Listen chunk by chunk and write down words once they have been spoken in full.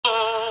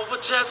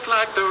just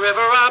like the river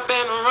I've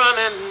been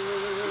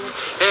running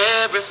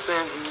ever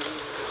since.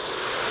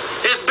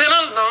 It's been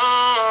a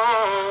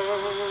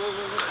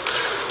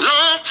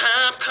long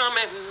time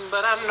coming,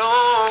 but I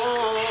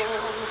know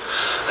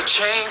a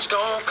change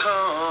gonna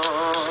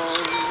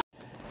come.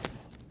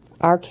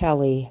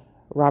 Rkelly,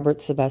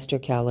 Robert Sylvester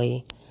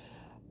Kelly,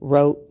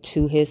 wrote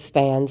to his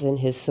fans and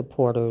his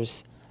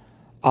supporters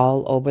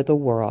all over the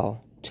world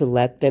to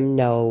let them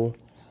know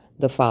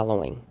the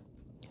following.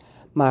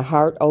 My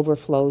heart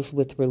overflows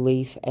with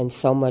relief and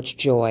so much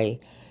joy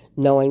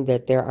knowing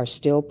that there are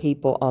still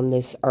people on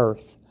this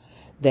earth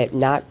that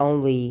not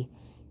only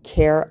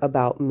care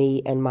about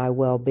me and my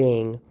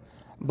well-being,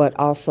 but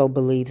also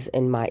believes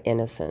in my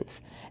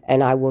innocence.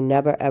 And I will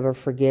never ever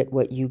forget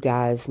what you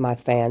guys, my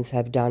fans,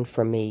 have done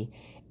for me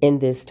in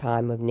this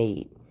time of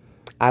need.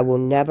 I will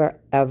never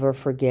ever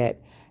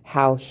forget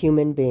how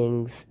human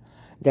beings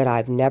that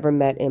I've never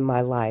met in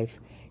my life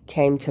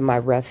came to my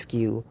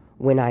rescue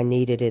when I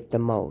needed it the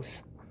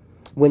most.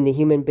 When the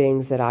human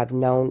beings that I've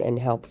known and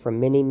helped for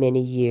many,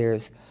 many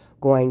years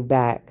going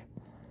back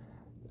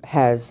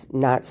has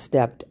not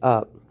stepped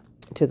up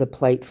to the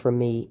plate for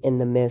me in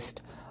the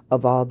midst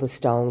of all the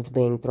stones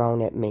being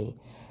thrown at me,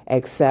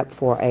 except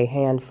for a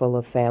handful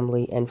of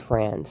family and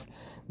friends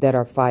that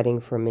are fighting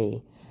for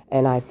me,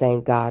 and I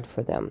thank God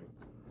for them.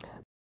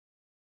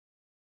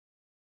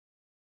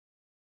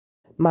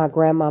 My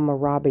grandmama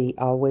Robbie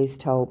always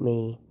told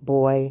me,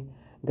 boy,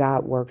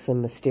 God works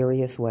in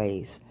mysterious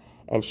ways.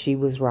 And she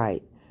was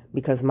right,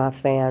 because my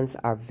fans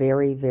are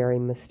very, very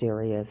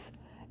mysterious,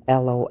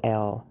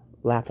 LOL,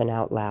 laughing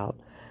out loud,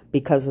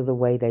 because of the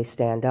way they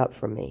stand up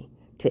for me,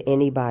 to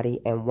anybody,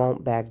 and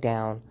won't back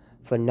down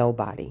for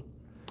nobody.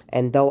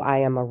 And though I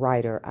am a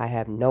writer, I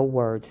have no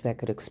words that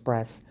could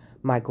express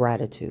my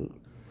gratitude.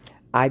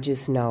 I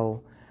just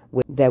know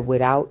that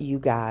without you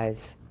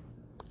guys,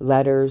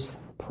 letters,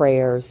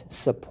 prayers,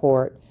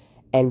 support,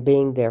 and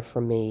being there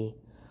for me,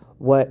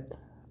 what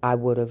I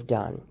would have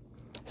done.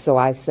 So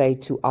I say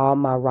to all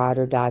my Ride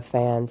or Die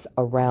fans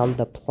around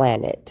the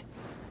planet,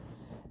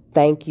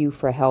 thank you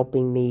for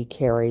helping me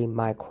carry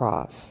my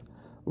cross.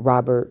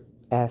 Robert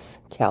S.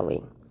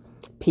 Kelly.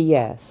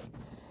 P.S.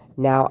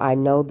 Now I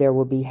know there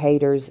will be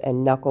haters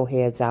and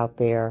knuckleheads out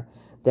there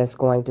that's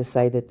going to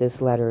say that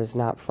this letter is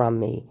not from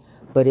me.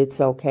 But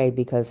it's okay,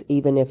 because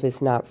even if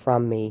it's not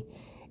from me,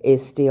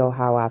 it's still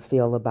how I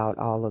feel about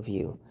all of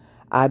you.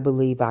 I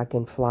believe I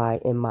can fly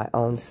in my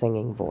own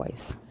singing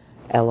voice.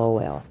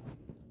 LOL.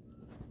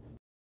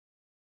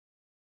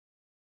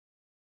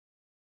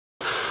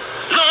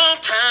 Long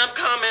time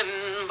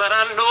coming, but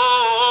I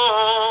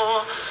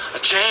know a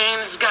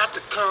change's got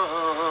to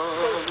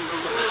come.